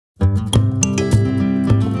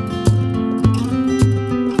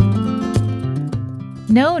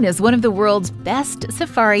Known as one of the world's best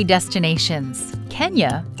safari destinations,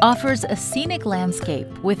 Kenya offers a scenic landscape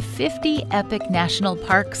with 50 epic national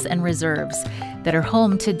parks and reserves that are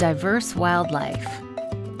home to diverse wildlife.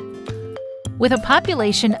 With a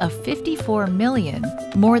population of 54 million,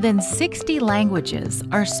 more than 60 languages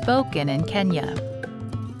are spoken in Kenya.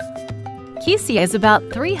 Kisii is about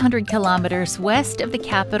 300 kilometers west of the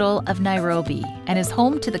capital of Nairobi and is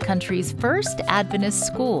home to the country's first Adventist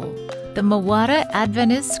school, the Mawara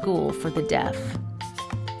Adventist School for the Deaf.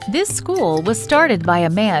 This school was started by a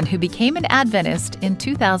man who became an Adventist in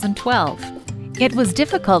 2012. It was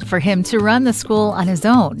difficult for him to run the school on his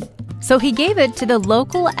own, so he gave it to the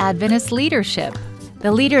local Adventist leadership.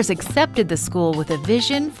 The leaders accepted the school with a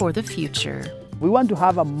vision for the future. We want to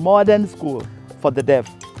have a modern school for the deaf,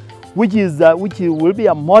 which will be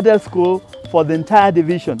a model school for the entire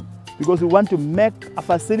division, because we want to make a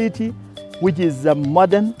facility which is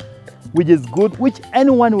modern, which is good, which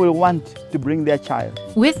anyone will want to bring their child.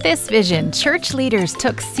 With this vision, church leaders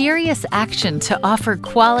took serious action to offer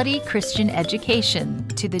quality Christian education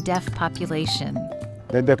to the deaf population.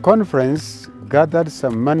 Then the conference gathered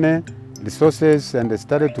some money, resources, and they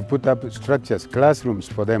started to put up structures, classrooms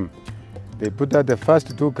for them. They put up the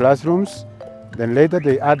first 2 classrooms, then later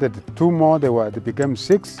they added 2 more, they became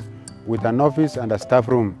 6, with an office and a staff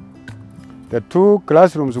room. The 2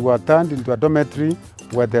 classrooms were turned into a dormitory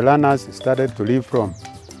where the learners started to live from.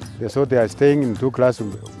 So they are staying in 2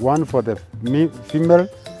 classrooms, one for the female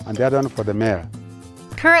and the other one for the male.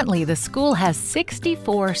 Currently, the school has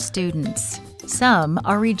 64 students. Some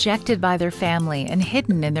are rejected by their family and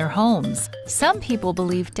hidden in their homes. Some people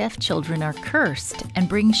believe deaf children are cursed and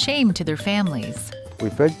bring shame to their families.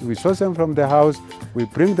 We source them from the house, we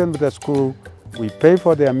bring them to the school, we pay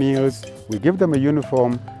for their meals, we give them a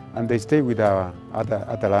uniform, and they stay with our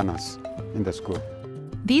other learners in the school.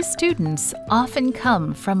 These students often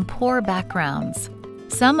come from poor backgrounds.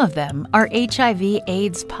 Some of them are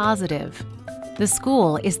HIV/AIDS positive. The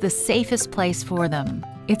school is the safest place for them.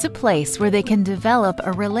 It's a place where they can develop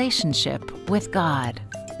a relationship with God.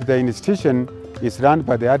 The institution is run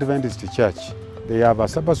by the Adventist Church. They have a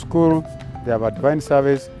Sabbath school, they have a divine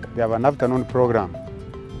service, they have an afternoon program.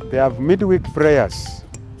 They have midweek prayers,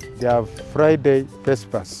 they have Friday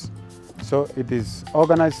Vespers. So it is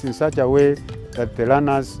organized in such a way that the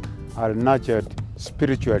learners are nurtured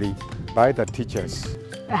spiritually by the teachers.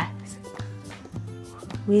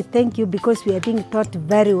 We thank you because we are being taught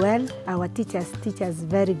very well. Our teachers teach us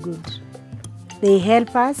very good. They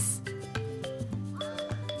help us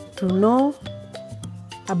to know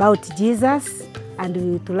about Jesus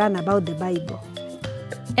and to learn about the Bible.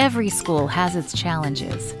 Every school has its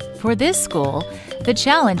challenges. For this school, the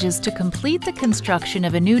challenge is to complete the construction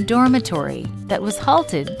of a new dormitory that was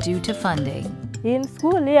halted due to funding. In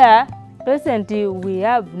school here, presently we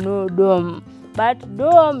have no dorm, but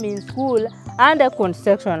dorm in school under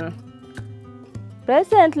construction.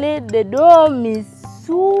 Presently, the dorm is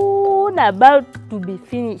soon about to be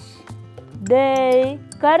finished. They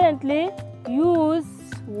currently use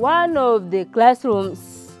one of the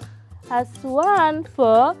classrooms as one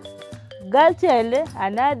for girl child,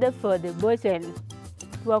 another for the boy child,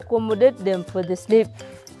 to accommodate them for the sleep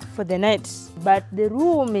for the night. But the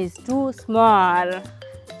room is too small.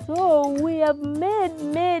 So we have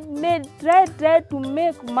tried to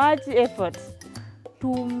make much effort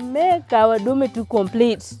to make our dormitory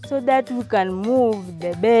complete so that we can move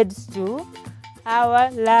the beds to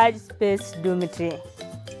our large space dormitory.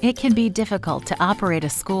 It can be difficult to operate a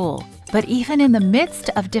school, but even in the midst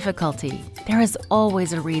of difficulty, there is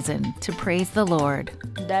always a reason to praise the Lord.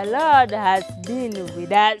 The Lord has been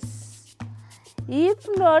with us. If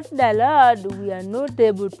not the Lord, we are not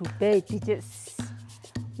able to pay teachers.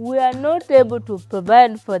 We are not able to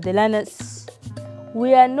provide for the learners.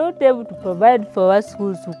 We are not able to provide for our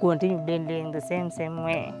schools to continue doing the same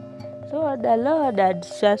way. So the Lord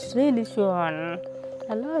has just really shown.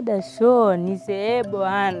 The Lord has shown His able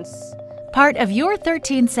hands. Part of your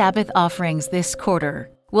 13 Sabbath offerings this quarter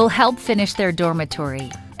will help finish their dormitory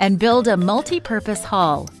and build a multi-purpose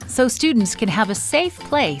hall so students can have a safe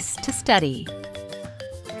place to study.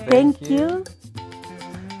 Thank you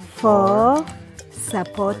for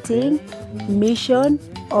supporting mission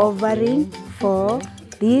offering for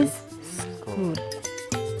this school.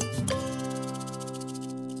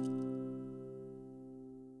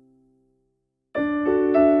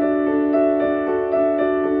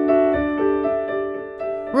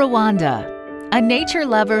 Rwanda, a nature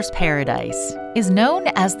lover's paradise, is known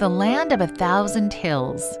as the land of 1,000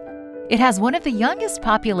 hills. It has one of the youngest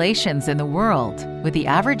populations in the world, with the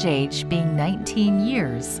average age being 19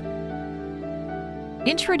 years.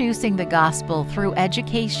 Introducing the gospel through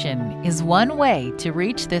education is one way to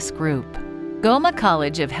reach this group. Goma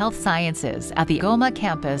College of Health Sciences at the Goma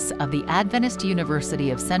campus of the Adventist University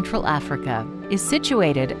of Central Africa is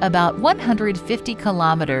situated about 150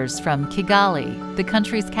 kilometers from Kigali, the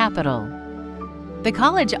country's capital. The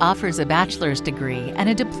college offers a bachelor's degree and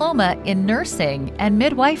a diploma in nursing and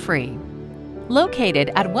midwifery.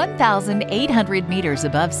 Located at 1,800 meters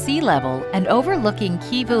above sea level and overlooking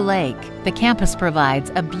Kivu Lake, the campus provides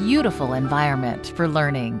a beautiful environment for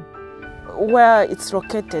learning. Where it's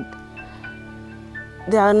located,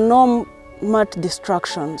 there are no much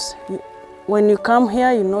distractions. When you come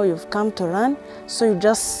here, you know you've come to learn, so you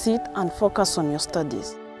just sit and focus on your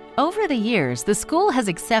studies. Over the years, the school has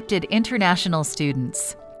accepted international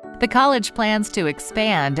students. The college plans to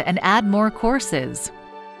expand and add more courses.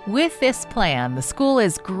 With this plan, the school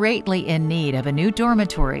is greatly in need of a new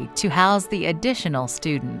dormitory to house the additional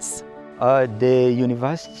students. The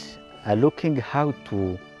universities are looking how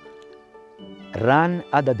to run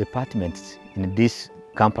other departments in this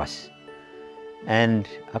campus. And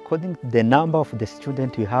according to the number of the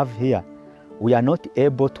students we have here, we are not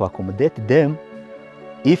able to accommodate them.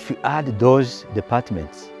 If we add those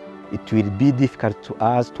departments, it will be difficult to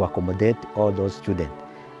us to accommodate all those students.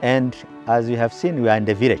 And as you have seen, we are in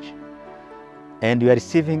the village and we are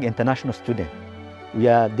receiving international students.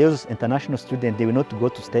 Those international students, they will not go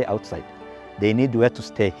to stay outside. They need where to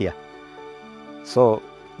stay here. So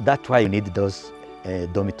that's why you need those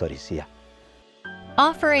dormitories here.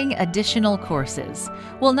 Offering additional courses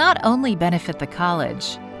will not only benefit the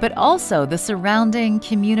college, but also the surrounding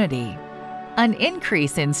community. An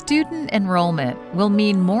increase in student enrollment will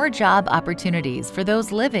mean more job opportunities for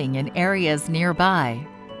those living in areas nearby.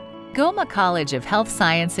 Goma College of Health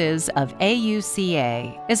Sciences of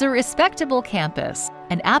AUCA is a respectable campus,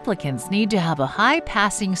 and applicants need to have a high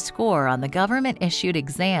passing score on the government-issued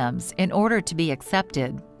exams in order to be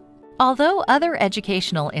accepted. Although other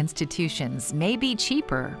educational institutions may be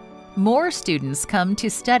cheaper, more students come to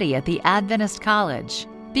study at the Adventist College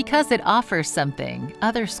because it offers something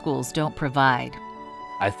other schools don't provide.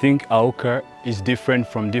 I think AUCA is different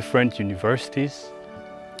from different universities.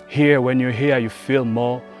 Here, when you're here, you feel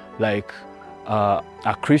more like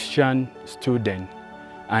a Christian student.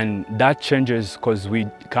 And that changes because we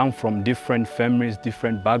come from different families,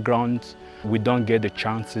 different backgrounds. We don't get the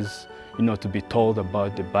chances, to be told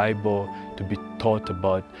about the Bible, to be taught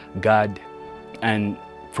about God. And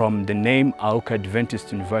from the name AUCA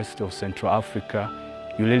Adventist University of Central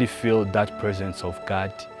Africa, you really feel that presence of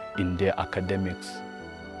God in their academics.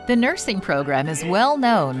 The nursing program is well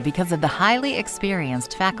known because of the highly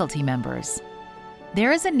experienced faculty members.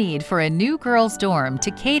 There is a need for a new girls' dorm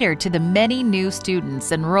to cater to the many new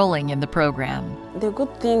students enrolling in the program. The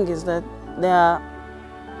good thing is that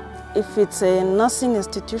if it's a nursing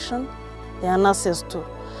institution, there are nurses too.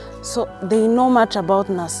 So they know much about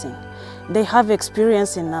nursing. They have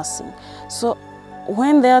experience in nursing. So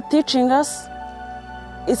when they are teaching us,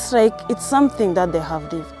 it's like it's something that they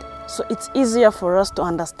have lived. So it's easier for us to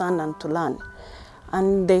understand and to learn.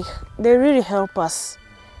 And they really help us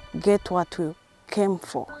get what we came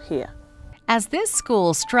for here. As this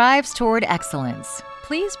school strives toward excellence,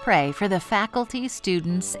 please pray for the faculty,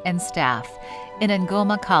 students, and staff in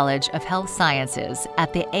Goma College of Health Sciences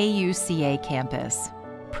at the AUCA campus.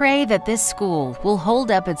 Pray that this school will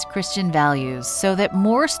hold up its Christian values so that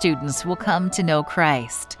more students will come to know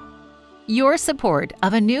Christ. Your support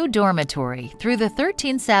of a new dormitory through the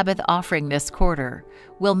 13th Sabbath offering this quarter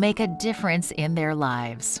will make a difference in their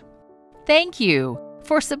lives. Thank you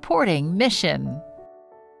for supporting Mission.